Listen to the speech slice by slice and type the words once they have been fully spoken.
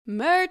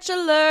Merch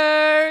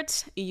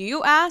alert!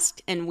 You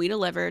asked and we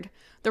delivered.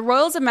 The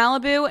Royals of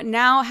Malibu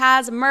now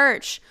has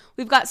merch.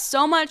 We've got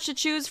so much to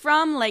choose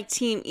from, like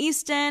Team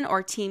Easton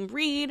or Team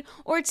Reed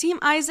or Team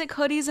Isaac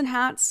hoodies and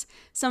hats.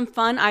 Some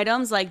fun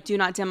items like Do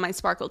Not Dim My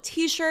Sparkle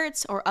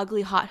t-shirts or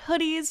Ugly Hot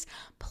hoodies,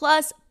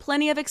 plus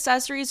plenty of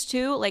accessories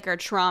too, like our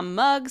Trom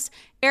mugs,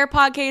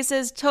 AirPod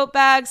cases, tote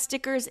bags,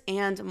 stickers,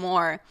 and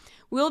more.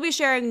 We'll be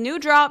sharing new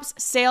drops,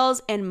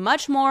 sales, and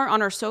much more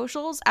on our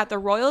socials at The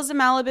Royals of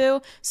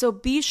Malibu, so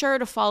be sure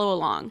to follow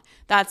along.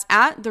 That's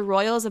at The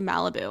Royals of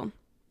Malibu.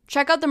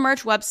 Check out the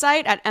merch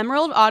website at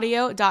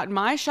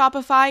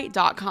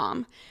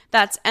emeraldaudio.myshopify.com.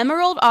 That's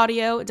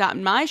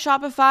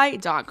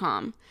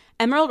emeraldaudio.myshopify.com.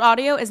 Emerald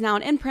Audio is now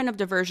an imprint of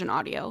Diversion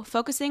Audio,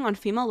 focusing on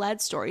female-led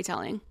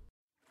storytelling.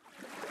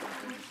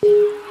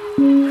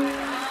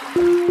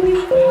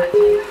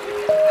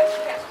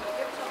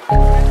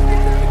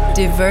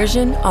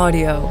 Diversion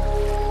Audio.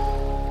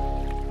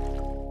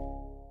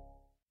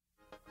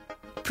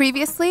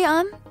 Previously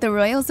on The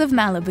Royals of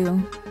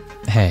Malibu.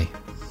 Hey,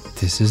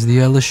 this is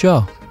the Ella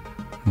Show.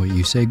 What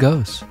you say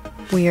goes.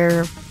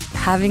 We're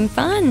having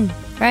fun,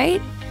 right?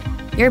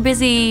 You're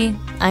busy,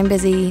 I'm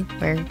busy,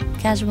 we're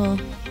casual.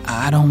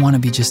 I don't want to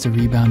be just a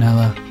rebound,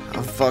 Ella.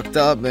 I'm fucked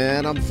up,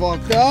 man. I'm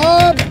fucked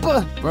up!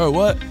 Bro,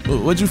 what?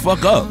 What'd you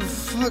fuck up?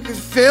 Fucking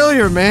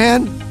failure,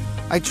 man.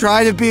 I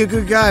tried to be a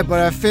good guy, but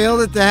I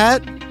failed at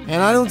that,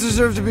 and I don't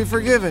deserve to be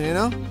forgiven, you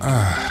know?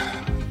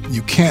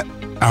 You can't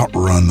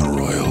outrun the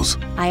Royals.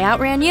 I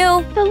outran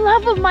you. The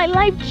love of my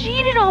life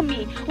cheated on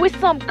me with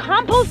some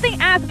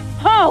composting-ass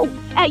hoe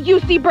at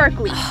UC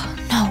Berkeley. Oh,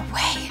 no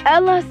way.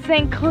 Ella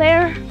St.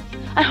 Clair,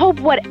 I hope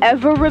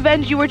whatever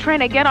revenge you were trying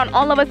to get on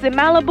all of us in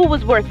Malibu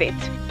was worth it.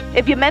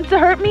 If you meant to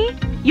hurt me,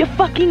 you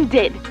fucking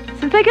did.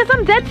 Since I guess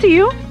I'm dead to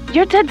you,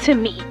 you're dead to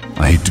me.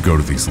 I hate to go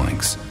to these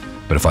lengths,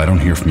 but if I don't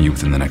hear from you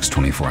within the next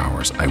 24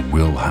 hours, I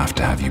will have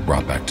to have you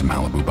brought back to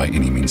Malibu by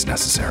any means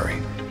necessary.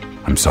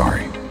 I'm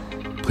sorry.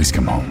 Please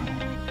come home.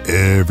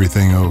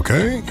 Everything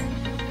okay?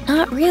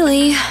 Not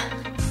really.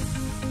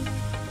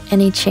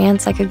 Any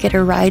chance I could get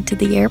a ride to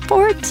the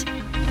airport?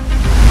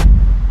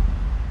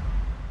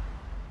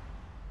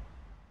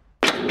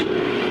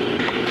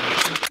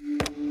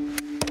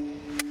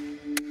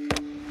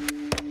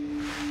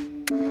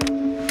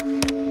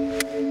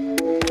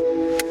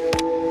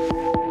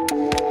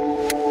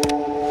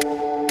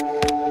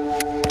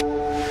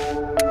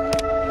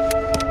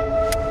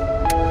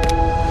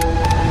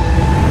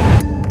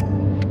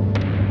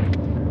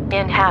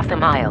 In half a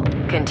mile,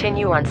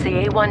 continue on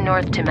CA1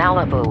 North to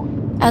Malibu.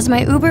 As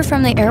my Uber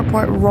from the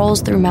airport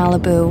rolls through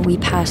Malibu, we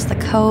pass the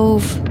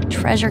Cove,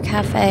 Treasure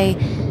Cafe,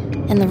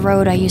 and the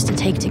road I used to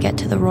take to get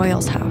to the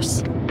Royals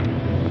house.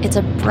 It's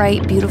a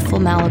bright, beautiful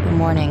Malibu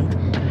morning.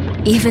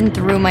 Even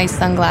through my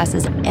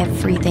sunglasses,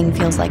 everything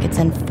feels like it's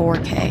in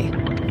 4K.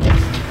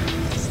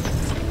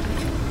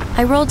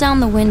 I roll down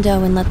the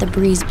window and let the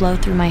breeze blow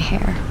through my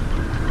hair.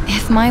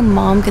 If my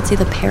mom could see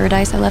the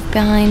paradise I left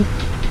behind,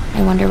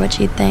 I wonder what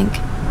she'd think.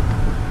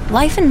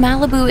 Life in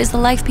Malibu is the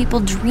life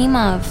people dream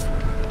of,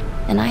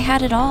 and I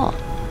had it all.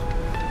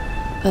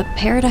 But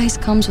paradise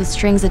comes with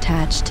strings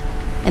attached,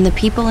 and the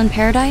people in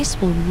paradise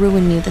will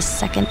ruin you the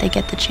second they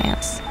get the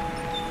chance.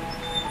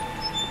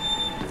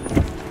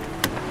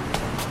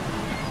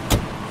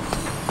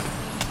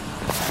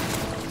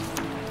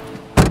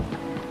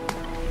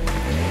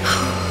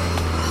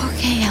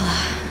 Okay, Ella,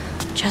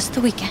 just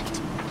the weekend.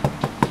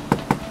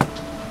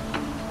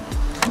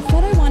 I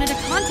said I wanted a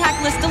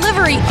contactless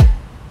delivery.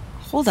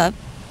 Hold up.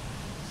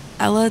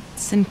 Ella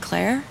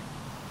Sinclair?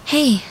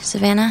 Hey,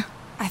 Savannah.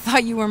 I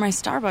thought you were my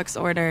Starbucks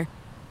order.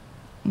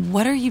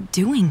 What are you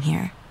doing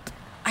here?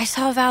 I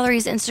saw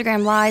Valerie's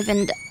Instagram live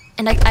and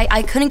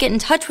I couldn't get in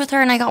touch with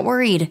her and I got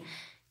worried.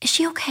 Is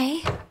she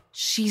okay?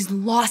 She's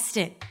lost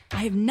it.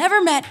 I have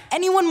never met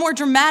anyone more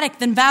dramatic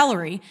than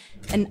Valerie,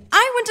 and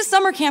I went to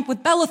summer camp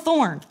with Bella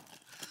Thorne.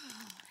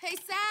 Hey,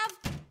 Sav,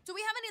 do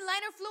we have any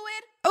lighter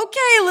fluid?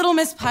 Okay, little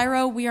Miss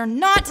Pyro, we are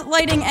not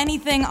lighting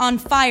anything on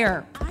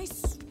fire. I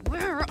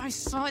swear I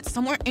saw it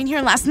somewhere in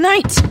here last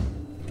night.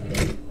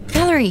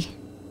 Valerie.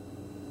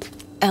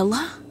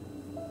 Ella?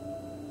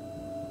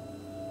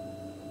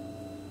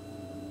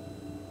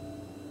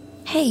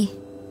 Hey.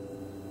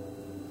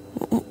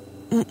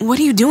 What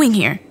are you doing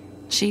here?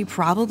 She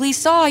probably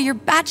saw your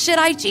batshit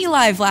IG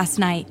live last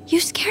night. You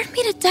scared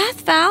me to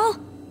death, Val.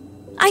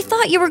 I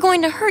thought you were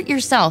going to hurt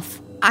yourself.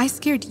 I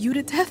scared you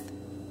to death?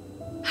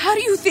 How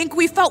do you think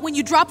we felt when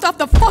you dropped off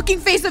the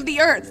fucking face of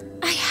the earth?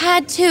 I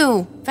had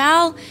to,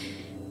 Val.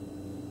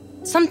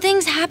 Some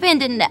things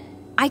happened and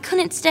I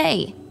couldn't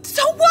stay.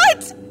 So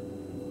what?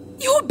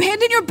 You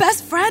abandoned your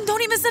best friend?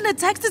 Don't even send a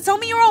text to tell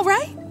me you're all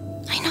right?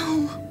 I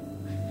know.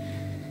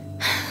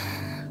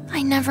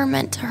 I never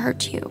meant to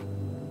hurt you.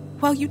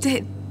 Well, you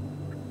did.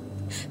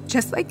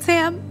 Just like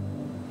Sam.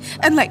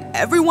 And like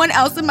everyone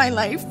else in my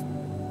life.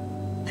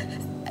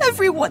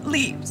 Everyone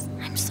leaves.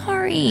 I'm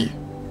sorry.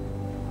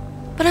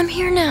 But I'm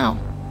here now.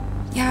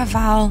 Yeah,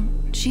 Val.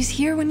 She's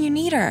here when you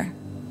need her.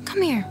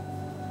 Come here.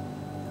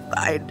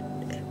 Fine.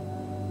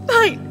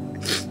 Fine.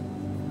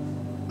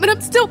 But I'm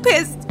still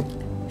pissed.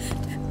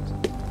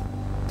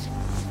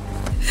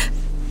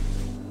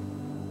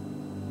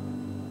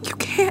 You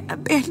can't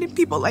abandon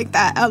people like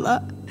that,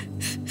 Ella.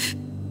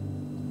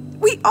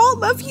 We all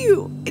love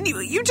you, and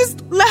you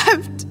just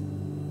left.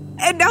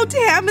 And now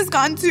Tam is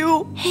gone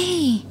too.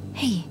 Hey.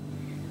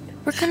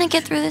 We're gonna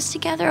get through this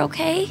together,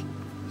 okay?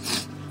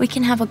 We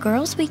can have a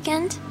girls'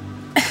 weekend.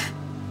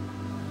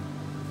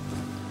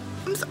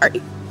 I'm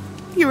sorry.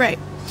 You're right.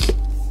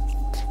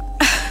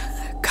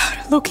 God,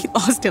 I low-key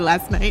lost it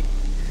last night.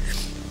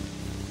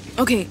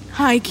 Okay,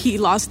 high-key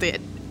lost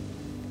it.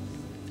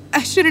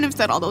 I shouldn't have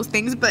said all those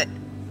things, but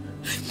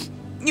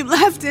you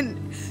left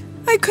and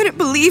I couldn't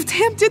believe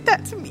Tam did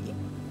that to me.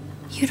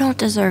 You don't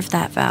deserve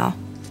that, Val.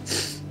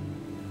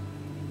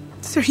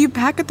 So are you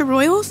back at the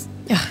Royals?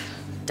 Ugh,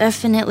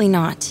 definitely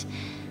not.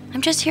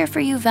 I'm just here for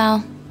you,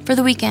 Val, for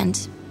the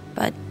weekend.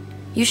 But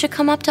you should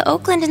come up to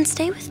Oakland and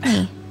stay with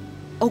me.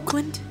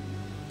 Oakland?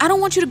 I don't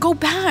want you to go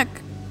back.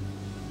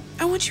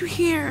 I want you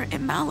here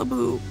in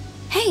Malibu.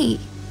 Hey,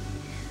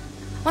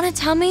 want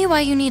to tell me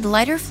why you need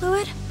lighter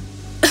fluid?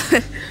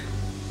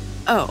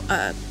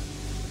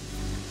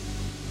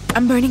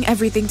 I'm burning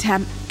everything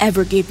Tam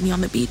ever gave me on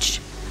the beach.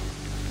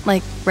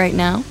 Like, right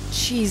now?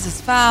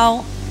 Jesus,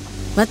 Val.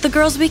 Let the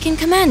girls' weekend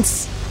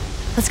commence.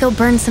 Let's go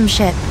burn some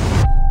shit.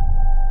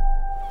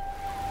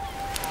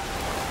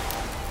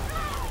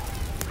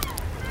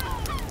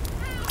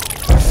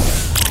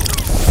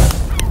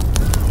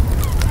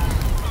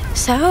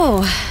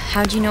 So,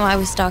 how'd you know I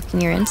was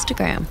stalking your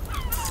Instagram?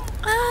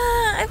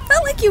 I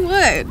felt like you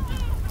would.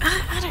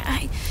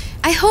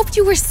 I hoped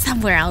you were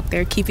somewhere out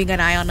there keeping an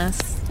eye on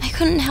us. I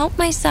couldn't help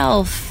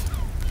myself.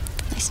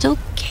 I still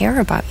care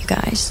about you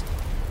guys.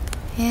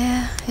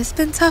 Yeah, it's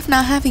been tough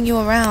not having you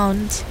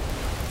around.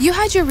 You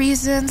had your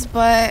reasons,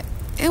 but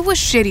it was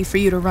shitty for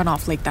you to run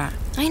off like that.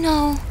 I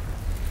know.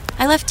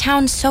 I left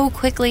town so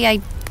quickly,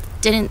 I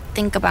didn't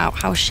think about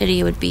how shitty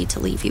it would be to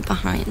leave you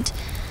behind.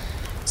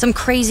 Some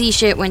crazy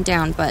shit went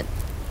down, but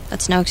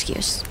that's no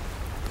excuse.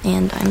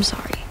 And I'm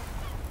sorry.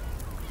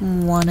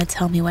 Wanna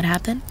tell me what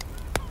happened?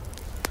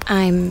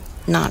 I'm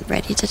not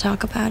ready to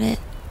talk about it.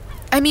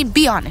 I mean,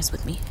 be honest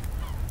with me.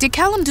 Did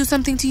Callum do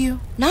something to you?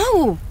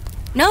 No,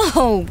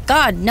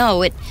 God,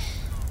 no. It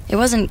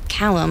wasn't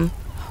Callum.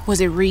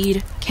 Was it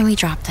Reed? Can we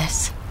drop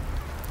this?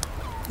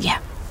 Yeah.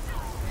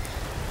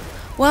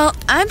 Well,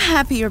 I'm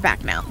happy you're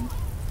back now.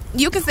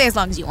 You can stay as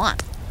long as you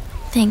want.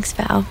 Thanks,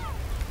 Val.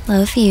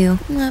 Love you.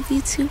 Love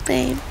you too,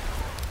 babe.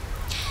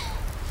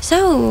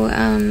 So,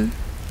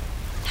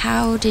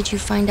 how did you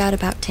find out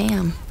about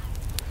Tam?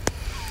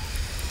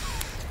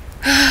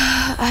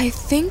 I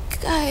think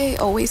I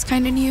always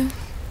kind of knew.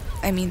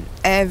 I mean,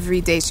 every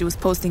day she was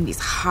posting these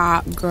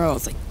hot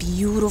girls, like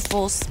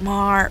beautiful,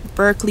 smart,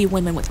 Berkeley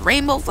women with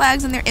rainbow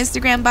flags in their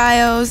Instagram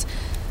bios.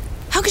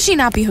 How could she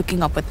not be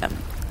hooking up with them?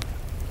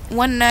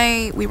 One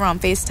night, we were on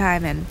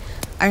FaceTime, and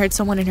I heard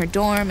someone in her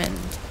dorm, and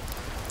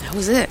that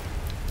was it.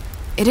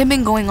 It had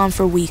been going on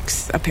for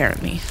weeks,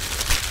 apparently.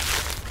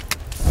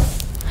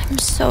 I'm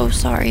so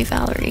sorry,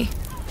 Valerie.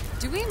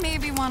 Do we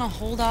maybe want to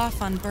hold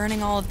off on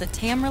burning all of the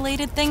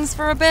Tam-related things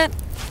for a bit?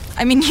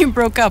 I mean, you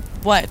broke up,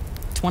 what,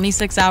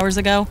 26 hours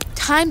ago?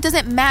 Time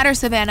doesn't matter,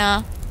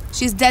 Savannah.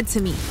 She's dead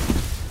to me.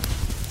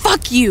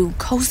 Fuck you,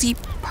 cozy,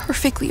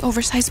 perfectly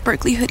oversized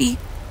Berkeley hoodie.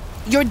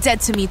 You're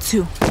dead to me,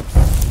 too.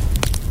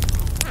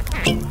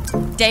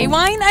 Day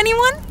wine,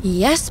 anyone?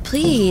 Yes,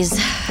 please.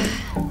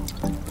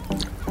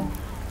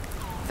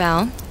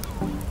 Val?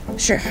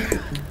 Sure.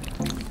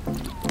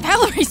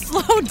 Valerie,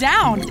 slow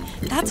down.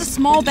 That's a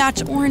small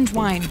batch orange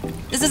wine.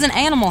 This is an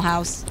Animal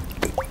House.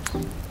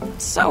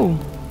 So,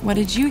 what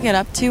did you get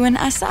up to in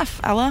SF,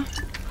 Ella?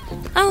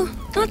 Oh,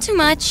 not too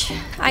much.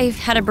 I've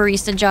had a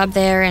barista job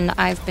there, and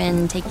I've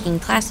been taking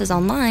classes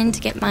online to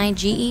get my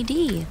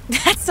GED.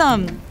 That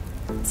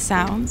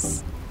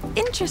sounds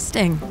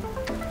interesting.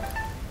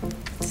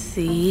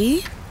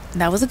 See?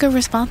 That was a good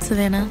response,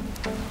 Savannah.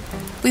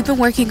 We've been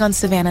working on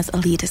Savannah's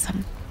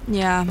elitism.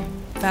 Yeah,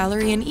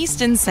 Valerie and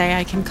Easton say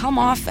I can come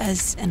off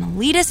as an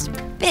elitist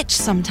bitch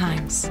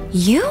sometimes.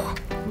 You?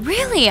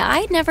 Really?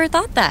 I'd never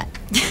thought that.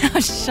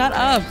 Shut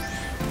up.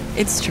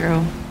 It's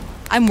true.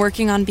 I'm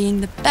working on being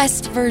the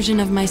best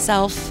version of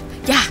myself.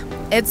 Yeah,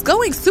 it's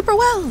going super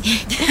well.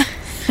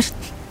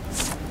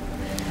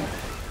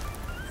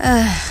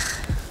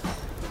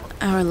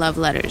 Our love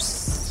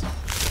letters.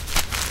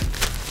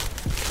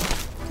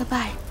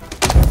 Goodbye.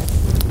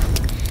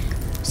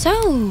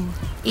 So,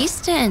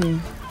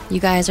 Easton, you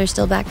guys are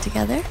still back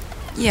together?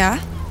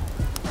 Yeah.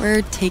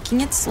 We're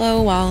taking it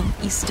slow while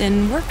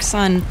Easton works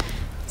on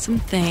some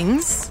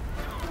things.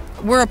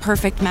 We're a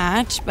perfect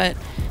match, but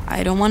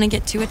I don't want to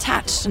get too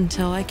attached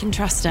until I can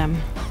trust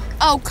him.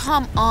 Oh,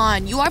 come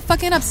on. You are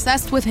fucking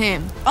obsessed with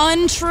him.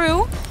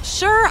 Untrue.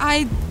 Sure,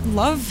 I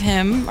love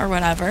him or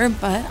whatever,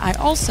 but I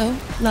also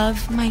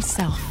love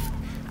myself.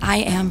 I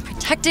am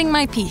protecting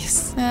my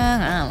peace.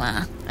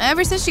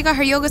 Ever since she got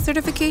her yoga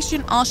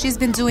certification, all she's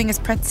been doing is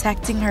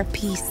protecting her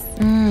peace.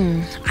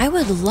 I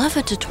would love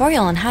a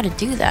tutorial on how to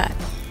do that.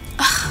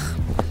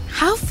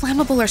 How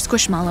flammable are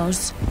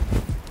Squishmallows?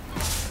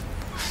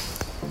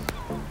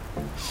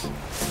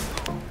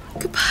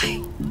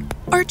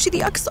 Archie the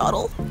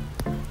axolotl.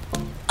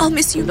 I'll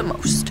miss you the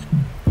most.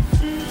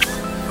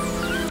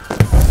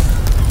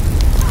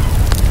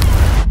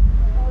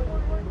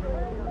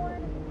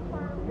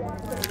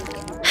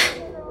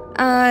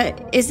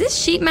 Is this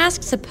sheet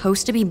mask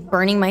supposed to be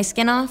burning my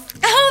skin off?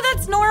 Oh,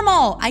 that's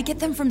normal. I get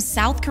them from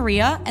South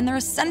Korea, and they're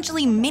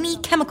essentially mini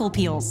chemical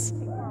peels.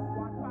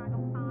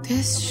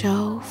 This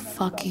show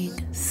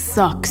fucking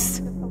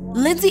sucks.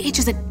 Lindsay H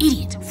is an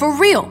idiot, for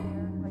real.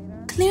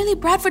 Clearly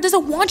Bradford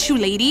doesn't want you,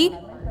 lady.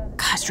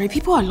 God, straight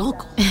people are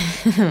local.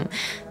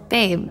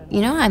 Babe,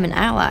 you know I'm an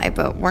ally,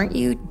 but weren't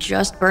you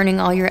just burning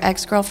all your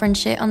ex-girlfriend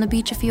shit on the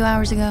beach a few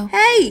hours ago?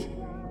 Hey,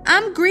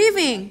 I'm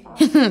grieving.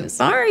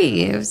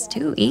 Sorry, it was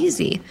too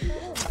easy.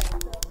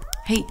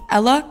 Hey,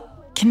 Ella,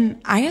 can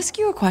I ask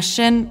you a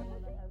question?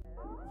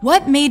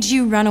 What made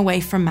you run away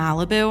from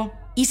Malibu?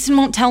 Easton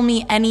won't tell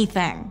me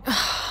anything.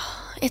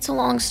 It's a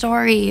long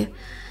story.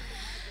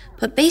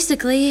 But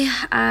basically,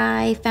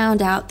 I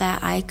found out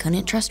that I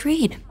couldn't trust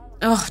Reed.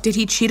 Ugh, did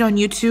he cheat on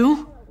you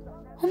too?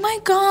 Oh my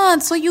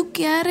god, so you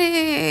get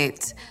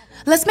it.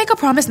 Let's make a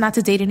promise not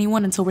to date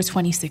anyone until we're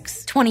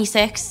 26.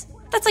 26?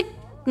 That's like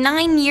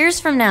 9 years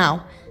from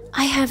now.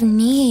 I have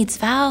needs,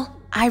 Val.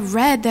 I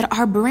read that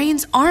our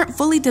brains aren't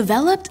fully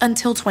developed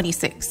until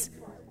 26.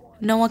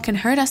 No one can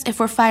hurt us if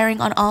we're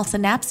firing on all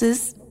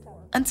synapses.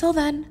 Until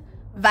then,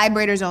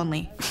 vibrators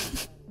only.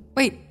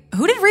 Wait,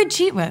 who did Reed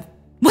cheat with?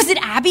 Was it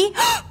Abby?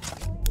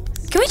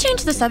 Can we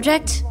change the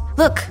subject?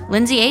 Look,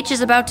 Lindsay H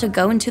is about to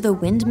go into the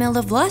windmill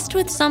of lust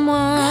with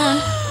someone.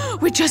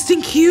 With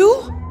Justin Q?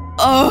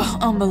 Oh,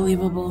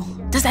 unbelievable.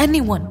 Does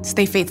anyone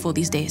stay faithful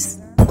these days?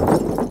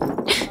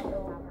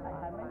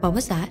 What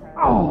was that?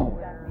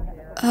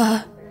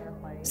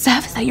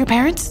 Sav, is that your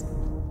parents?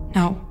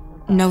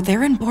 No,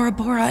 they're in Bora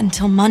Bora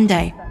until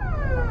Monday.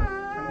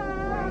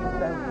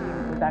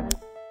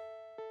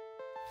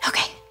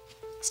 Okay,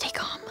 stay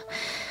calm.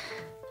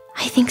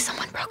 I think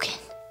someone broke in.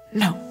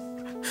 No,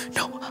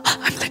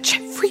 I'm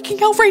legit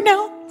freaking out right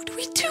now. What do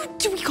we do?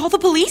 Do we call the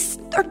police?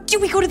 Or do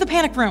we go to the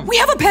panic room? We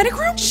have a panic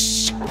room?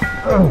 Shh!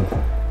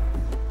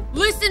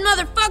 Listen,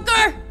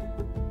 motherfucker!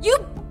 You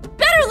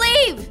better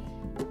leave!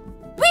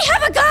 We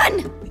have a gun!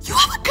 You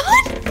have a gun?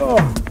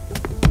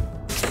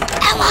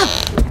 Ella,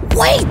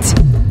 wait!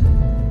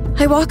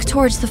 I walk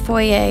towards the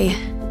foyer.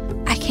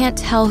 I can't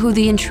tell who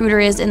the intruder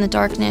is in the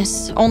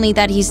darkness, only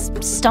that he's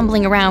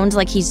stumbling around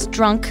like he's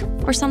drunk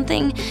or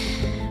something.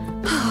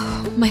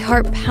 My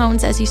heart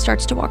pounds as he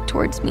starts to walk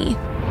towards me.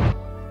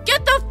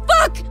 Get the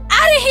fuck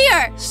out of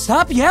here!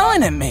 Stop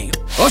yelling at me.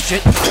 Oh,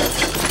 shit.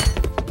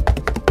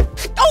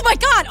 Oh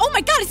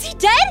my god, is he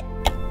dead?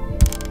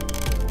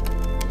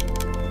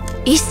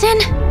 Easton?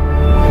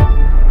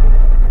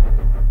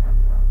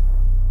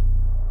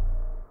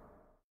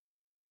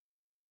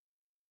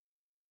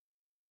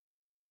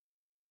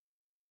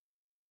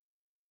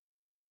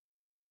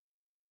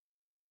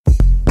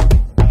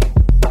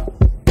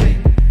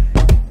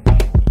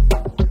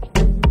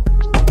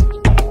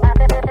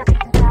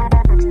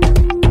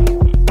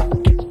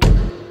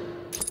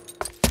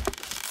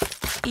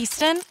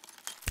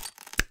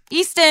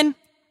 Easton,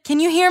 can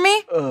you hear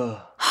me?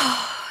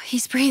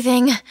 He's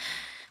breathing.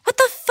 What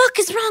the fuck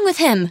is wrong with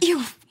him?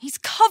 Ew, he's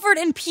covered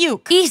in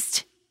puke.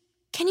 East,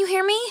 can you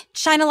hear me?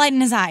 Shine a light in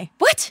his eye.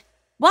 What?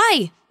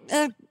 Why?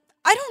 I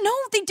don't know.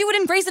 They do it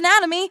in Grey's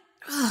Anatomy.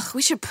 Ugh,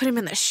 we should put him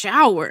in the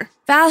shower.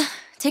 Val,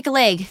 take a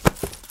leg.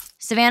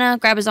 Savannah,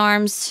 grab his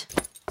arms.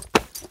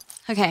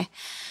 Okay.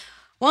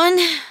 1,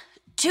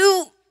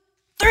 2,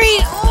 3.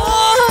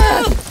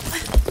 Oh!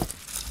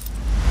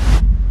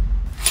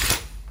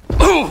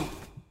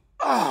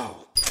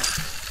 Oh!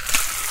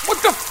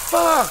 What the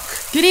fuck?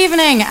 Good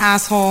evening,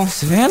 asshole.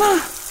 Savannah?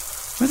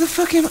 Where the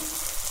fuck am I?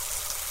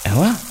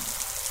 Ella?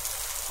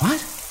 What?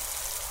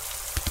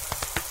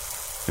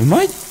 Am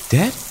I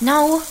dead?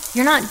 No,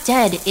 you're not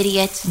dead,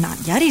 idiot. Not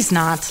yet, he's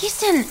not.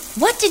 Easton,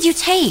 what did you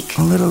take?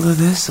 A little of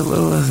this, a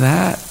little of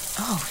that.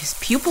 Oh, his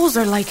pupils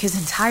are like his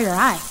entire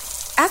eye.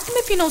 Ask him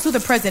if he knows who the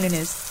president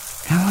is.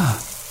 Ella,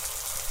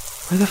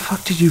 where the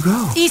fuck did you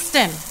go?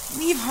 Easton,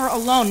 leave her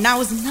alone.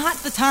 Now is not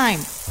the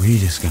time.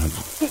 Reed is gonna...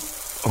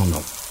 Oh,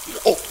 no.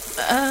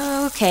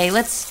 Okay,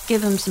 let's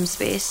give him some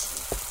space.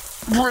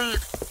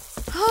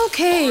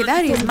 Okay,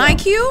 that is my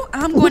cue.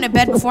 I'm going to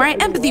bed before I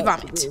empathy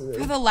vomit.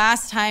 For the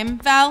last time,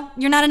 Val,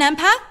 you're not an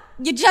empath?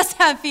 You just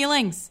have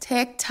feelings.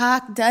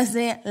 TikTok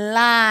doesn't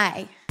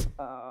lie.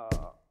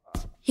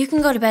 You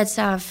can go to bed,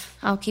 Sav.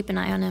 I'll keep an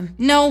eye on him.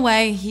 No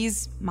way.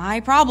 He's my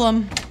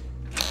problem.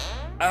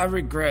 I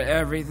regret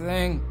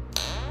everything.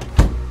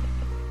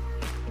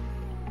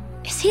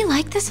 Is he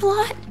like this a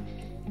lot?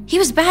 He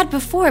was bad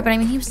before, but I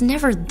mean, he was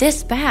never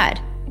this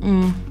bad.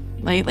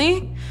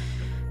 Lately?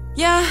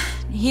 Yeah,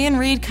 he and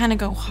Reed kind of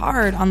go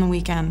hard on the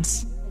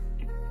weekends.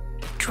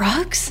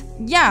 Drugs?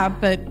 Yeah,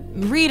 but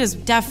Reed is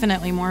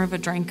definitely more of a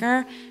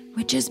drinker,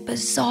 which is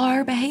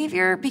bizarre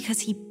behavior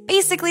because he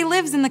basically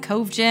lives in the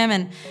Cove gym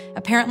and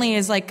apparently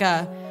is like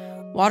a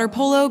water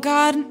polo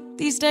god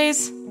these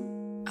days.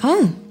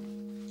 Oh,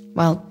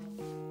 well,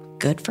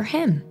 good for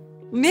him.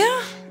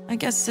 Yeah, I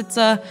guess it's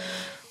a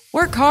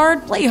work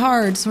hard, play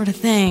hard sort of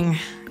thing.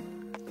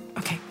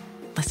 Okay,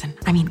 listen,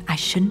 I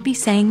shouldn't be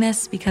saying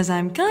this because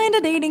I'm kind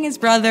of dating his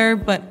brother,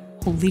 but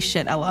holy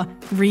shit, Ella.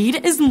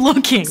 Reed is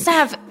looking.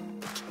 Sav,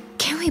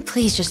 can we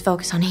please just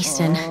focus on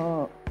Easton?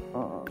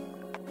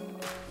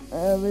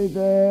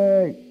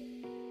 Everything.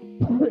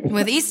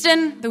 With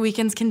Easton, the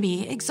weekends can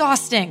be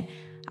exhausting.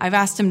 I've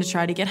asked him to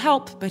try to get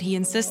help, but he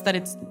insists that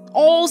it's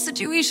all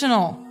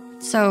situational.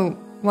 So,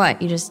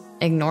 what, you just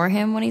ignore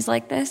him when he's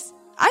like this?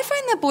 I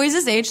find that boys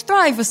his age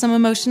thrive with some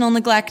emotional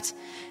neglect.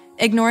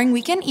 Ignoring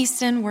weekend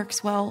Easton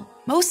works well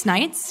most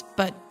nights,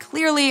 but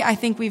clearly I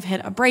think we've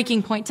hit a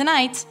breaking point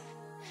tonight.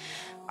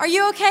 Are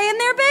you okay in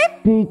there, babe?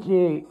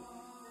 Peachy.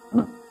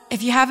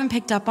 If you haven't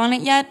picked up on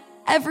it yet,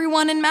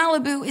 everyone in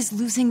Malibu is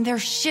losing their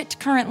shit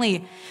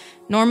currently.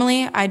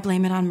 Normally, I'd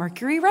blame it on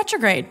Mercury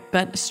retrograde,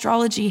 but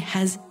astrology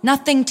has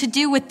nothing to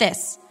do with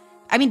this.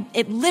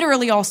 It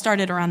literally all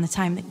started around the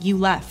time that you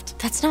left.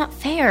 That's not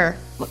fair.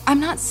 Look, I'm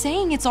not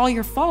saying it's all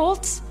your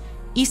fault.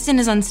 Easton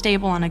is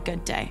unstable on a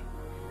good day.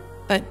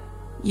 But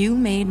you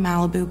made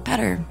Malibu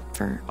better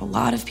for a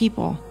lot of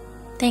people.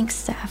 Thanks,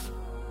 Sav.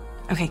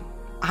 Okay,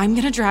 I'm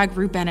gonna drag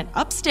Rue Bennett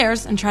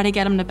upstairs and try to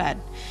get him to bed.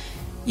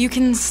 You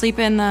can sleep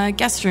in the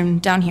guest room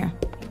down here.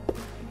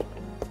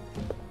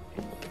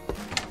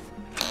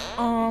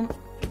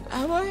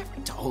 Have I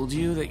ever told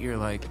you that you're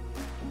like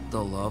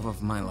the love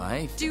of my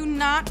life? Do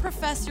not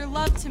profess your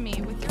love to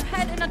me with your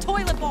head in a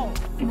toilet bowl.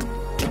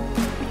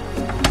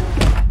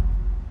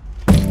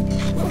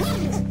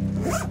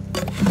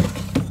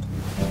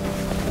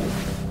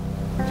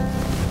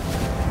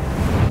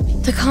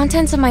 The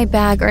contents of my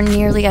bag are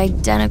nearly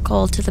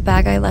identical to the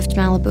bag I left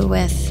Malibu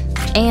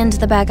with, and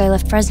the bag I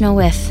left Fresno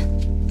with.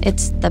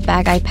 It's the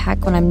bag I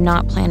pack when I'm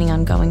not planning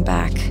on going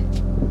back.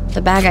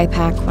 The bag I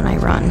pack when I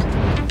run.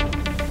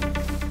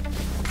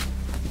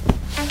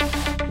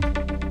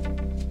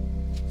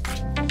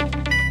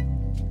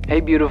 Hey,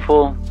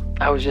 beautiful.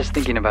 I was just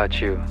thinking about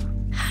you.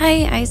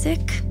 Hi,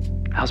 Isaac.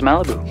 How's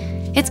Malibu?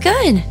 It's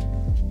good.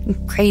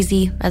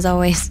 Crazy, as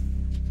always.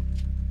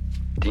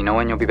 Do you know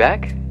when you'll be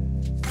back?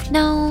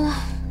 No,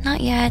 not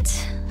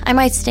yet. I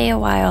might stay a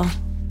while.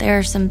 There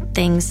are some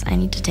things I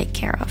need to take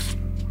care of.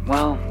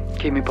 Well,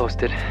 keep me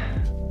posted.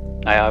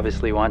 I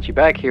obviously want you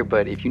back here,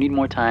 but if you need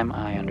more time,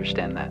 I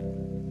understand that.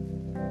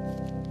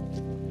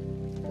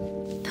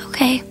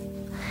 Okay.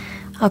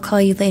 I'll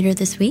call you later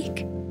this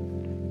week.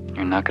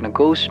 You're not gonna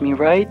ghost me,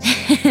 right?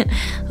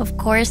 Of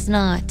course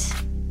not.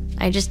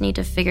 I just need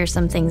to figure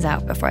some things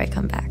out before I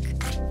come back.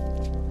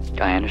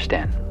 I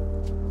understand.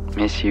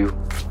 Miss you.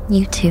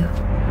 You too.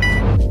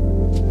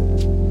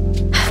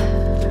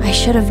 I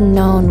should have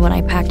known when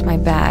I packed my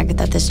bag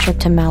that this trip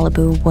to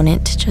Malibu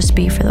wouldn't just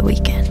be for the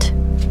weekend.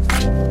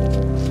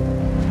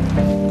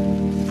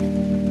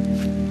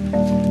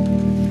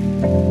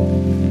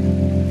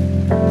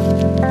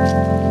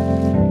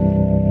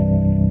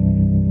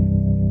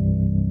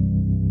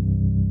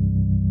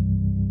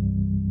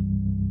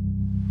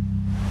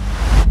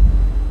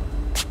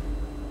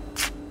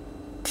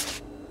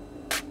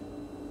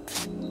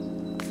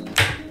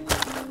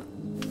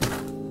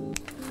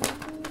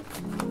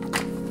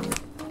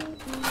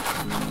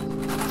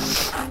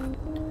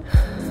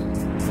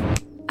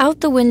 Out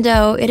the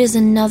window, it is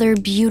another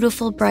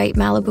beautiful, bright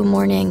Malibu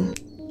morning.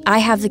 I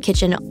have the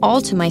kitchen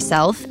all to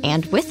myself,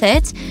 and with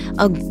it,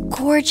 a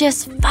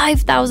gorgeous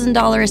 $5,000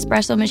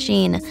 espresso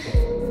machine.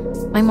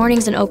 My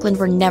mornings in Oakland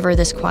were never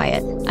this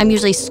quiet. I'm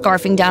usually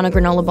scarfing down a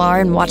granola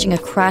bar and watching a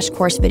crash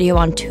course video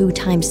on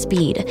 2x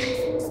speed.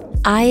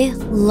 I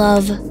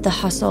love the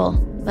hustle,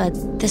 but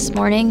this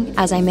morning,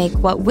 as I make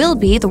what will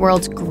be the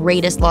world's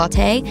greatest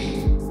latte,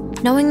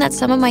 knowing that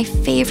some of my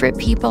favorite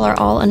people are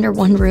all under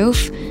one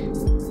roof,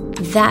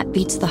 that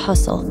beats the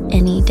hustle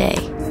any day.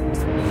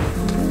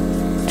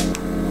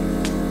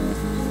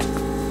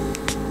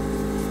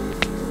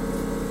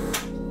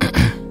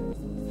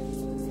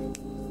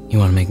 You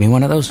want to make me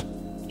one of those?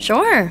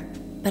 Sure,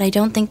 but I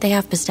don't think they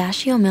have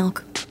pistachio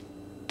milk.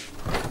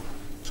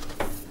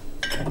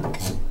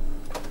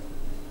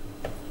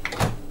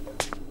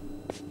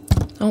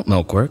 Oat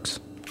milk works.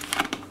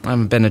 I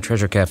haven't been to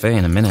Treasure Cafe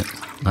in a minute.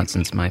 Not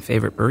since my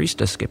favorite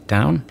barista skipped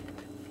town.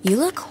 You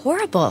look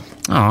horrible.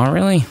 Oh,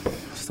 really?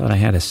 Thought I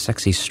had a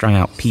sexy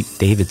strung-out Pete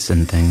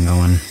Davidson thing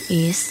going.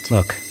 East.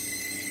 Look,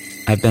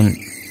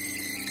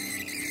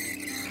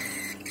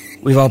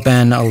 we've all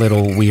been a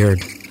little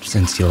weird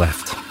since you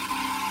left.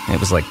 It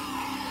was like...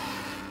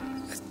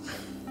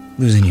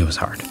 losing you was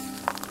hard.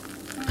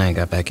 I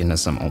got back into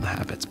some old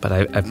habits, but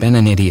I've been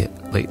an idiot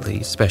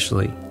lately,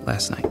 especially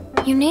last night.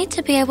 You need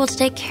to be able to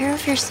take care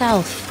of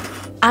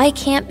yourself. I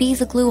can't be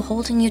the glue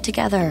holding you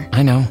together.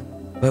 I know,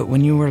 but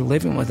when you were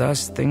living with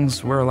us,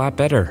 things were a lot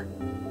better.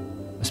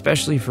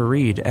 Especially for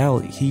Reed. Elle,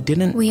 he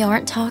didn't... We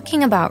aren't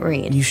talking about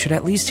Reed. You should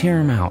at least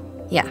hear him out.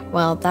 Yeah,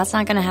 well, that's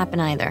not gonna happen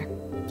either.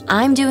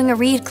 I'm doing a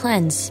Reed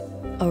cleanse.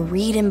 A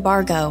Reed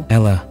embargo.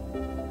 Ella,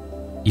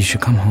 you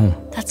should come home.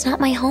 That's not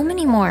my home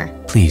anymore.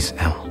 Please,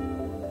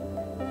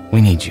 Elle.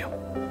 We need you.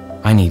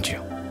 I need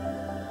you.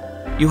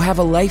 You have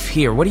a life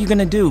here. What are you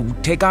gonna do?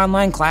 Take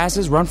online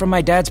classes? Run from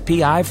my dad's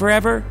PI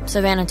forever?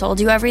 Savannah told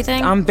you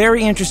everything? I'm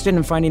very interested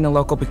in finding a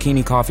local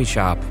bikini coffee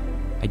shop.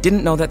 I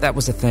didn't know that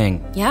was a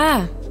thing.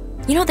 Yeah.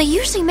 You know, they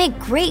usually make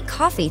great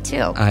coffee,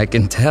 too. I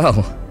can tell.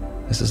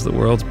 This is the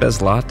world's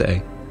best latte.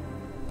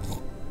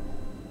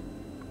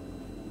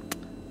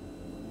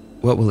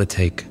 What will it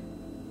take?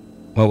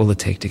 What will it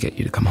take to get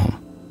you to come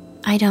home?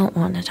 I don't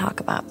want to talk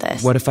about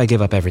this. What if I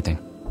give up everything?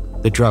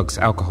 The drugs,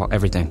 alcohol,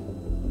 everything.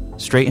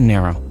 Straight and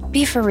narrow.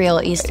 Be for real,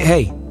 Easton.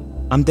 Hey,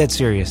 I'm dead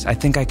serious. I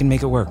think I can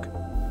make it work.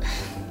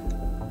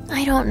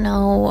 I don't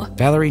know.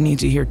 Valerie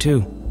needs you here,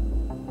 too.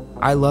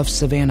 I love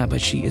Savannah,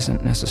 but she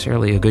isn't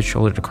necessarily a good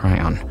shoulder to cry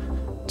on.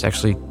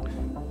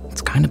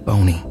 It's kind of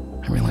bony.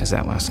 I realized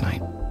that last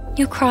night.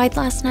 You cried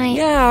last night?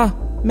 Yeah.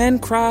 Men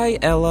cry,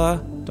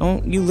 Ella.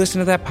 Don't you listen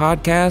to that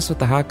podcast with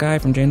the hot guy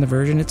from Jane the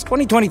Virgin? It's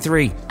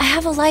 2023. I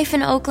have a life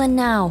in Oakland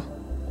now.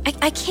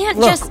 I can't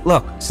just...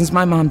 Look, since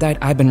my mom died,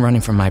 I've been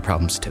running from my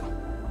problems too.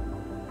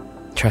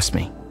 Trust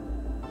me,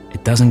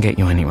 it doesn't get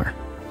you anywhere.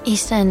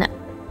 Easton,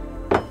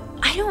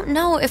 I don't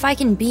know if I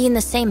can be in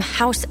the same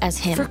house as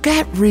him.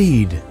 Forget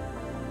Reed.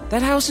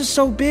 That house is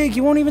so big,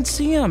 you won't even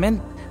see him.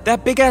 And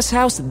that big-ass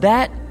house,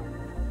 that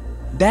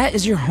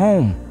is your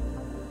home.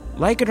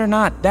 Like it or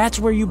not, that's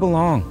where you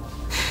belong.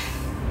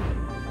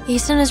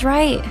 Easton is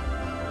right.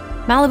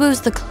 Malibu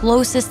is the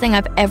closest thing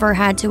I've ever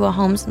had to a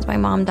home since my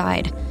mom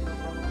died.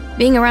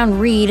 Being around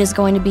Reed is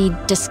going to be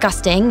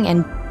disgusting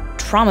and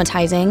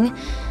traumatizing,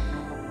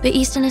 but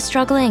Easton is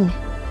struggling.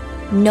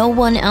 No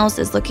one else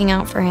is looking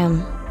out for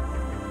him.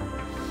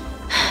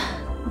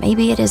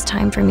 Maybe it is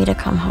time for me to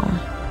come home.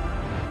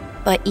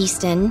 But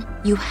Easton,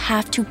 you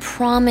have to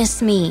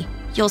promise me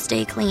you'll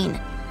stay clean.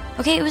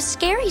 Okay, it was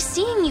scary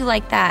seeing you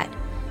like that.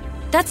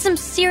 That's some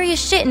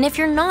serious shit, and if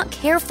you're not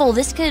careful,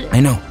 this could...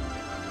 I know.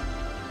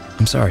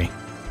 I'm sorry.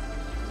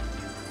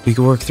 We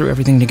could work through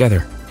everything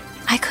together.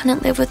 I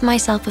couldn't live with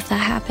myself if that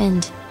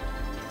happened.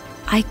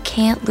 I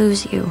can't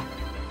lose you.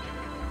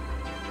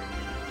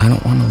 I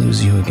don't want to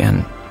lose you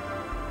again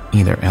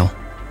either, Elle.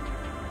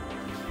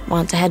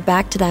 Want to head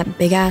back to that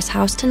big-ass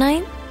house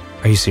tonight?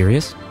 Are you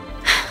serious?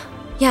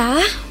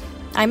 Yeah.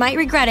 I might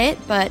regret it,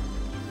 but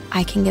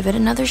I can give it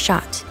another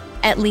shot.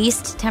 At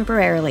least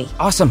temporarily.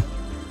 Awesome,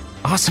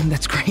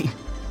 that's great.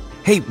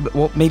 Hey,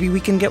 well, maybe we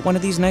can get one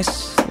of these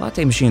nice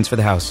latte machines for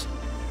the house.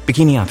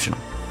 Bikini optional.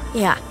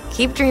 Yeah,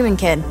 keep dreaming,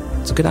 kid.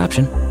 It's a good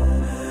option.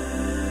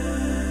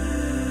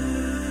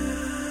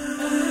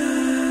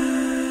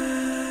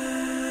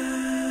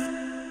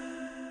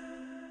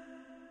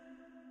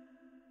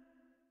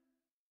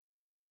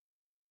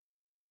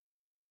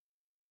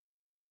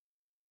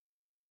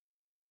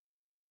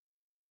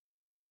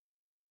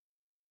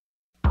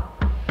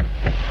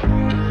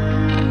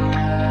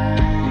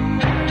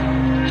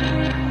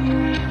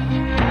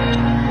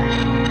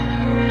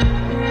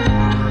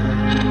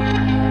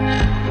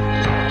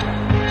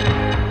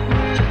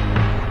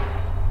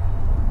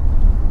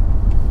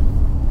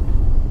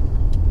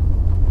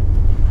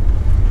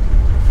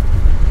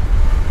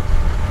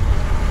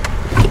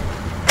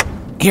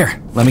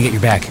 Here, let me get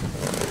your bag.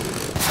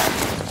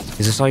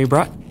 Is this all you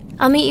brought?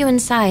 I'll meet you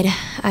inside.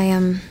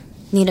 I,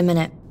 need a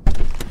minute.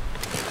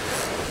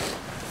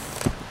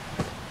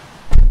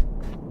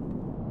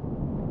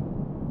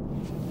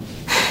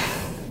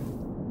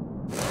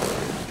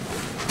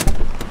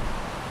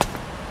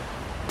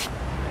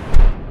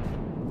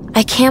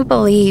 I can't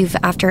believe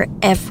after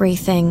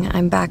everything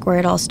I'm back where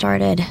it all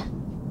started.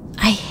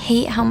 I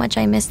hate how much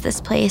I miss this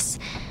place.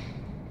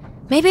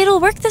 Maybe it'll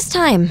work this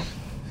time.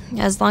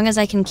 As long as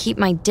I can keep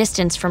my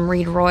distance from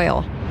Reed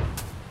Royal.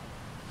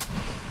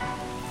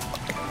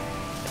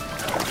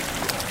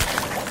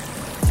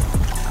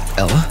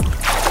 Ella?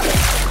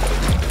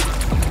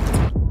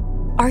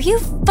 Are you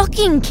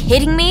fucking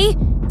kidding me?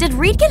 Did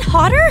Reed get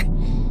hotter?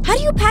 How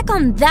do you pack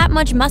on that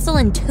much muscle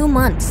in 2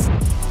 months?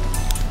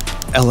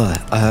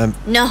 Ella,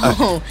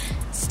 No,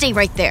 stay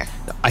right there.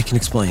 I can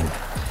explain.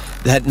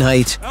 That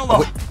night...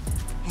 Ella!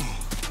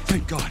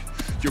 Thank God,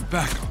 you're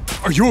back.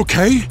 Are you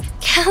okay?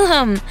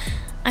 Callum,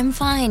 I'm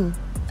fine.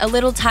 A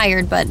little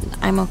tired, but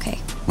I'm okay.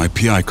 My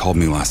PI called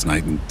me last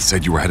night and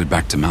said you were headed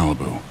back to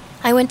Malibu.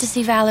 I went to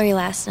see Valerie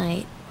last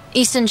night.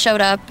 Easton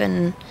showed up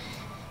and...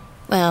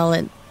 well,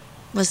 it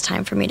was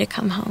time for me to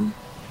come home.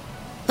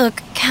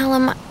 Look,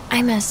 Callum,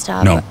 I messed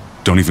up. No,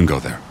 don't even go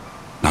there.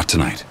 Not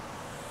tonight.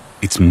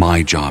 It's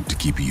my job to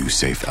keep you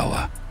safe,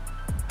 Ella.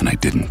 And I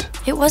didn't.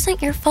 It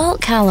wasn't your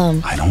fault,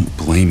 Callum. I don't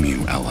blame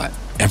you, Ella.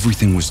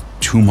 Everything was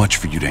too much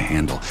for you to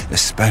handle,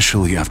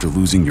 especially after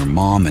losing your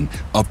mom and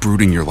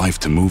uprooting your life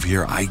to move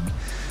here. I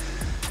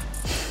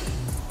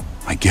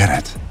get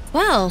it.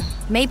 Well,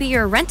 maybe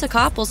your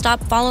rent-a-cop will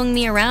stop following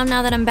me around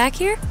now that I'm back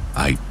here?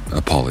 I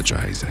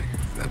apologize.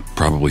 That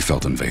probably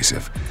felt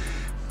invasive.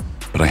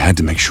 But I had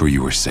to make sure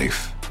you were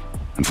safe.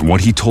 And from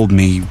what he told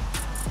me,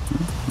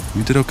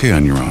 you did okay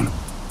on your own.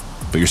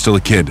 But you're still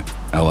a kid,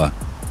 Ella.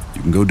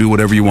 You can go do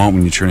whatever you want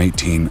when you turn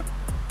 18.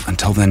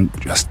 Until then,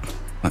 just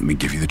let me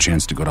give you the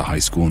chance to go to high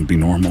school and be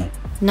normal.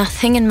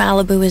 Nothing in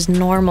Malibu is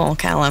normal,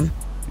 Callum.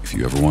 if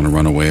you ever want to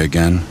run away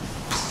again,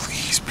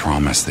 please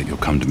promise that you'll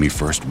come to me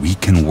first. We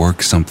can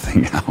work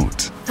something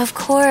out. Of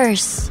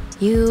course.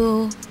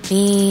 You,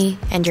 me,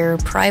 and your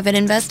private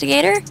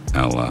investigator?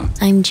 Ella.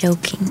 I'm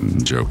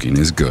joking. Joking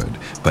is good.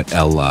 But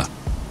Ella,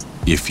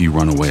 if you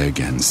run away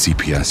again,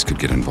 CPS could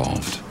get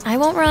involved. I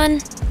won't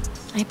run.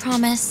 I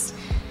promise.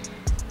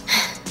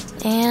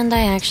 And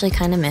I actually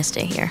kind of missed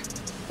it here.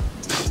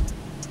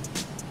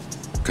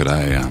 Could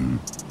I,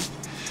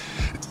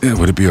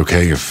 would it be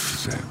okay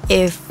if...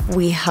 If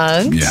we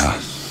hugged?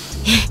 Yeah.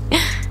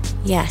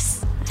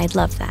 Yes, I'd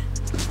love that.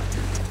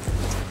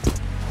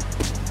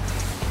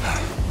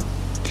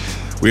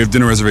 We have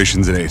dinner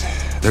reservations at 8.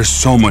 There's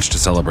so much to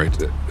celebrate.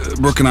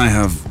 Brooke and I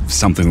have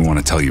something we want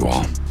to tell you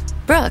all.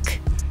 Brooke?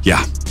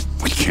 Yeah,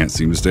 we can't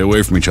seem to stay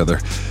away from each other.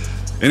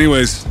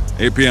 Anyways,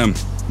 8 p.m.,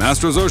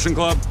 Mastro's Ocean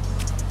Club.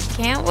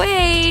 Can't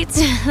wait.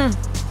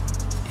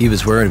 He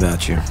was worried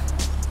about you.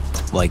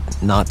 Like,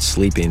 not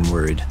sleeping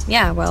worried.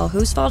 Yeah, well,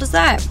 whose fault is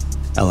that?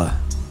 Ella,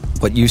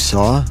 what you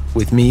saw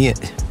with me,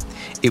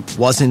 it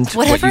wasn't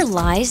Whatever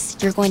lies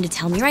you're going to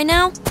tell me right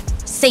now,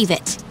 save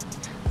it.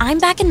 I'm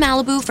back in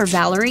Malibu for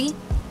Valerie,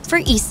 for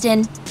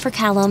Easton, for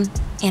Callum,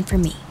 and for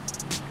me.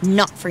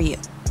 Not for you.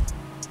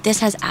 This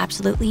has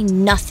absolutely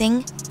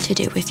nothing to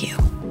do with you.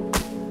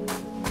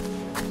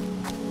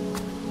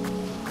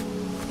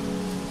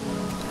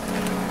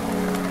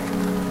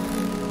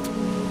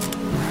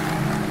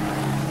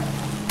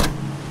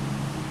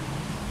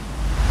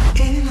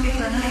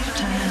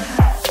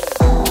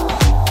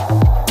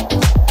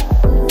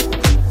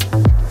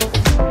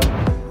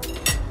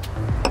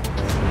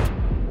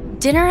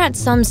 Dinner at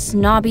some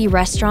snobby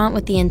restaurant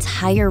with the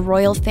entire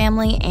royal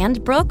family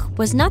and Brooke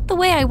was not the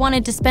way I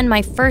wanted to spend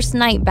my first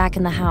night back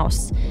in the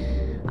house.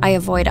 I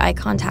avoid eye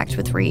contact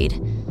with Reed.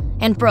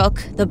 And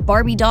Brooke, the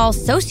Barbie doll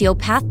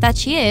sociopath that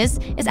she is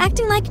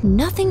acting like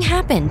nothing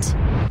happened.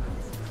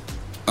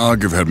 I'll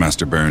give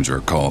Headmaster Behringer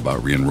a call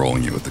about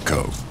re-enrolling you at the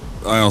Cove.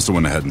 I also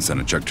went ahead and sent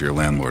a check to your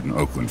landlord in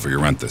Oakland for your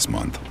rent this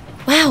month.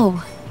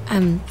 Wow.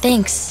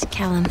 Thanks,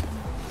 Callum.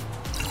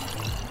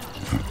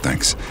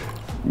 Thanks.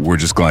 We're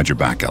just glad you're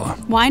back, Ella.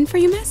 Wine for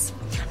you, miss?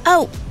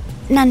 Oh,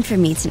 none for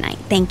me tonight,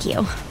 thank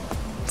you.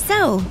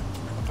 So,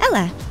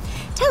 Ella,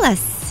 tell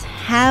us,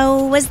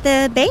 how was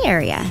the Bay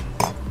Area?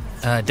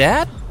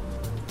 Dad?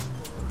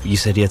 You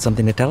said you had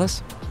something to tell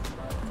us?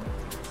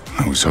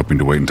 I was hoping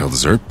to wait until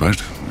dessert,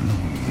 but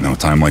no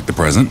time like the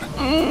present.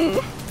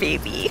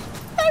 Baby,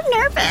 I'm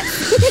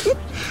nervous.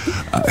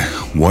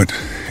 What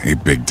a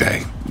big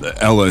day.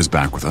 Ella is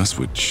back with us,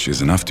 which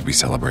is enough to be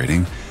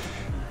celebrating.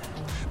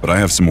 But I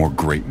have some more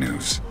great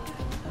news.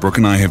 Brooke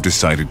and I have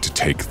decided to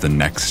take the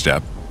next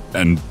step,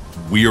 and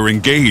we are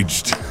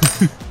engaged.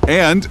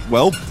 And,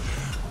 well,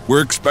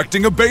 we're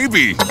expecting a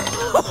baby.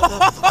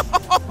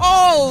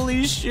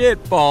 Holy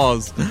shit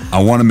balls.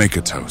 I want to make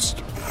a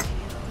toast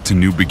to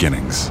new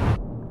beginnings.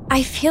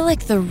 I feel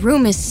like the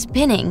room is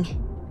spinning.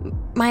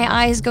 My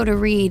eyes go to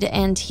Reed,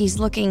 and he's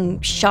looking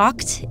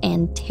shocked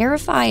and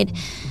terrified.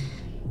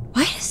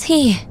 Why does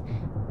he...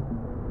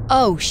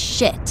 Oh,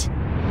 shit.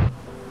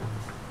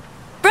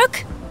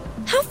 Brooke,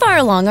 how far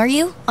along are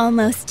you?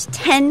 Almost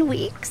 10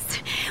 weeks.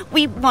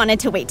 We wanted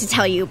to wait to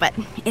tell you, but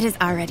it is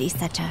already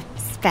such a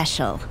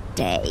special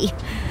day.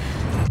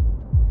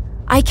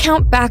 I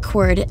count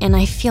backward and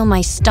I feel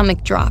my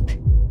stomach drop.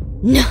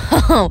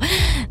 No,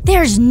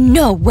 there's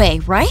no way,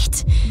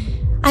 right?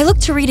 I look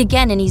to Reed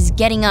again and he's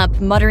getting up,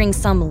 muttering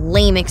some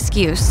lame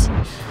excuse.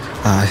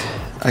 I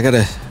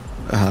gotta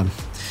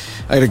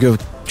go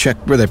check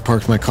where they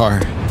parked my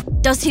car.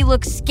 Does he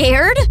look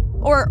scared?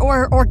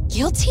 Or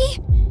guilty?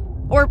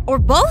 Or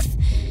both?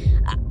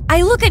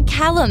 I look at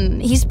Callum.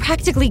 He's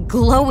practically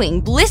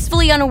glowing,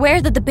 blissfully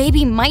unaware that the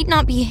baby might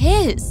not be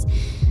his.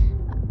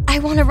 I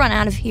want to run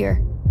out of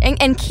here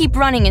and keep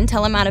running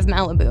until I'm out of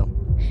Malibu.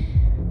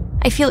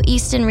 I feel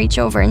Easton reach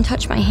over and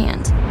touch my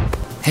hand.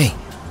 Hey,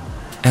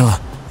 Ella,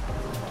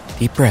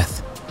 deep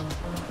breath.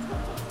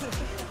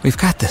 We've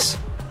got this.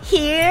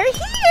 Here,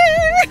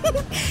 here!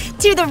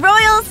 To the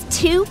Royals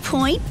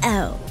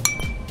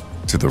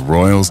 2.0. To the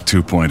Royals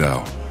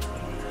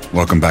 2.0.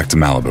 Welcome back to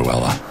Malibu,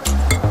 Ella.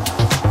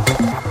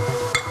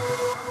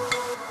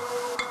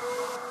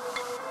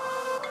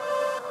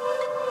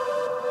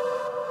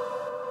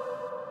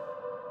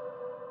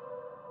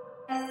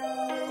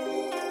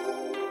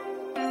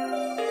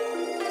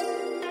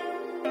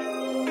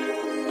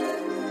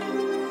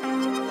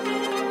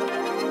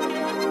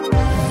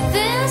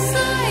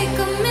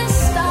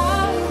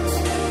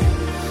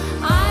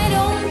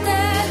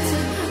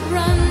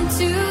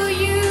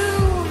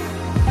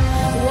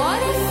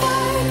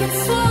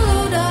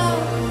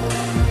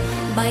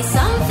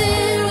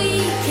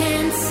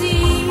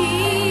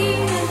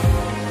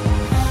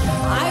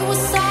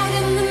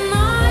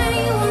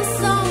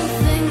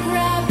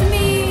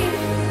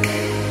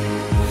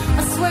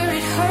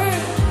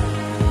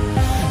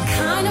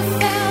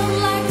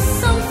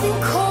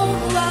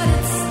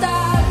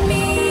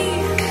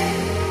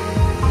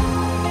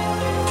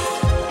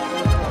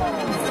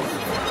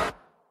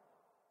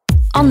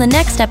 On the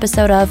next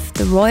episode of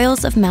The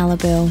Royals of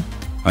Malibu.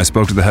 I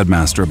spoke to the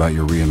headmaster about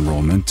your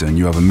re-enrollment, and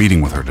you have a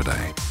meeting with her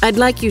today. I'd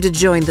like you to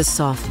join the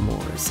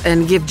sophomores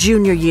and give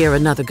junior year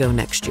another go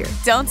next year.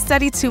 Don't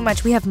study too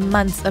much. We have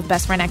months of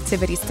best friend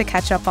activities to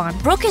catch up on.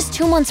 Brooke is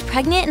 2 months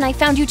pregnant, and I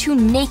found you two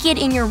naked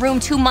in your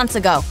room 2 months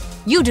ago.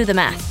 You do the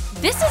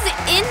math. This is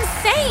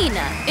insane!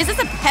 Is this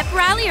a pep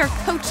rally or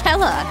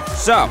Coachella?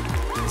 So,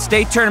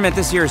 state tournament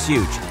this year is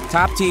huge.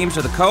 Top teams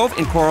are the Cove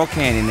and Coral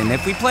Canyon, and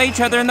if we play each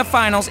other in the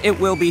finals, it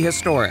will be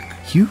historic.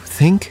 You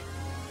think,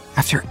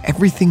 after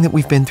everything that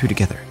we've been through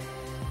together,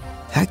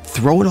 I'd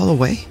throw it all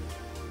away?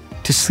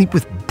 To sleep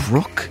with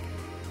Brooke?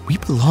 We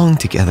belong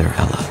together,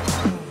 Ella.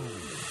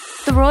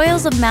 The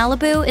Royals of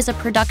Malibu is a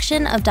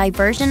production of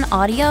Diversion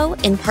Audio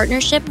in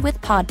partnership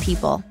with Pod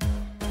People.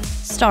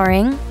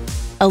 Starring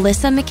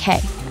Alyssa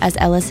McKay as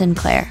Ella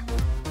Sinclair,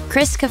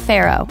 Chris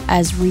Cafaro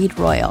as Reed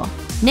Royal,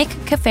 Nick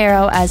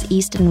Cafaro as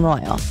Easton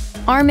Royal,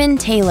 Armin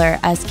Taylor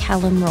as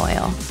Callum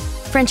Royal,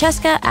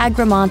 Francesca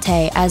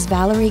Agramonte as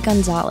Valerie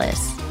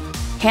Gonzalez,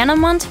 Hannah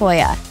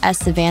Montoya as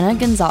Savannah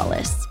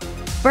Gonzalez,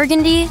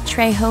 Burgundy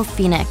Trejo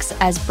Phoenix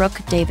as Brooke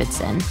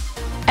Davidson,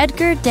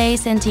 Edgar De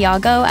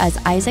Santiago as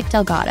Isaac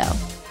Delgado,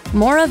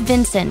 Maura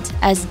Vincent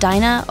as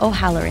Dinah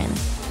O'Halloran,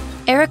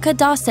 Erica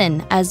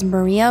Dawson as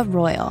Maria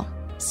Royal,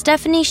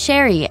 Stephanie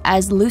Sherry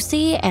as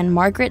Lucy and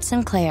Margaret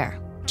Sinclair,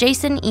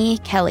 Jason E.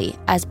 Kelly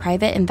as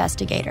Private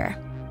Investigator.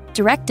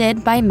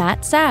 Directed by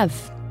Matt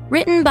Sav.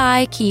 Written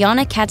by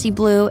Kiana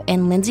Catty-Blue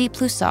and Lindsay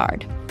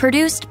Ploussard.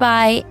 Produced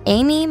by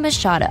Amy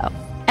Machado,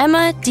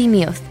 Emma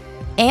DeMuth,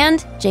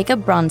 and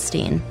Jacob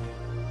Bronstein.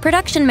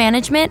 Production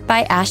management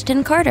by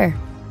Ashton Carter.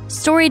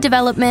 Story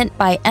development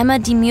by Emma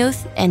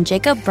DeMuth and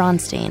Jacob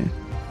Bronstein.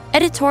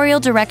 Editorial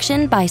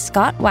direction by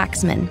Scott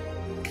Waxman.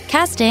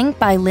 Casting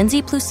by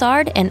Lindsay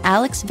Ploussard and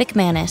Alex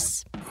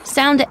Vickmanis.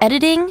 Sound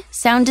editing,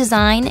 sound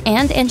design,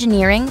 and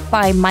engineering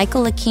by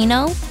Michael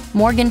Aquino,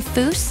 Morgan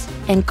Foose,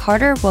 and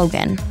Carter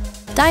Wogan.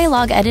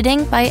 Dialogue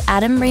editing by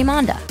Adam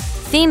Raimonda.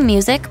 Theme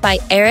music by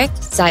Eric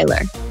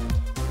Zeiler.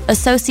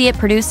 Associate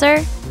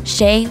producer,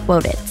 Shay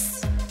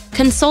Woditz.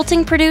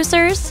 Consulting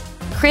producers,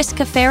 Chris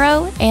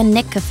Cafaro and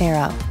Nick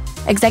Cafaro.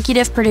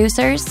 Executive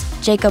producers,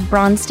 Jacob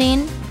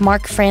Bronstein,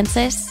 Mark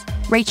Francis,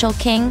 Rachel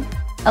King,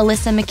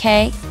 Alyssa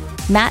McKay,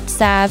 Matt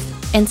Sav,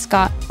 and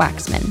Scott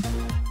Waxman.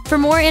 For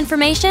more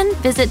information,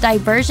 visit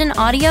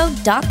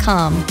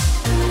diversionaudio.com.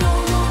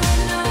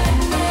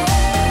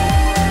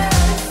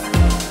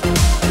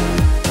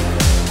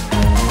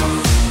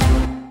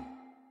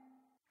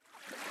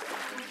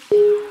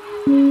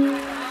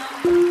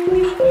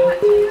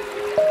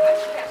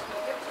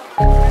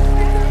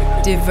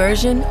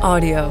 Diversion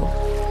Audio.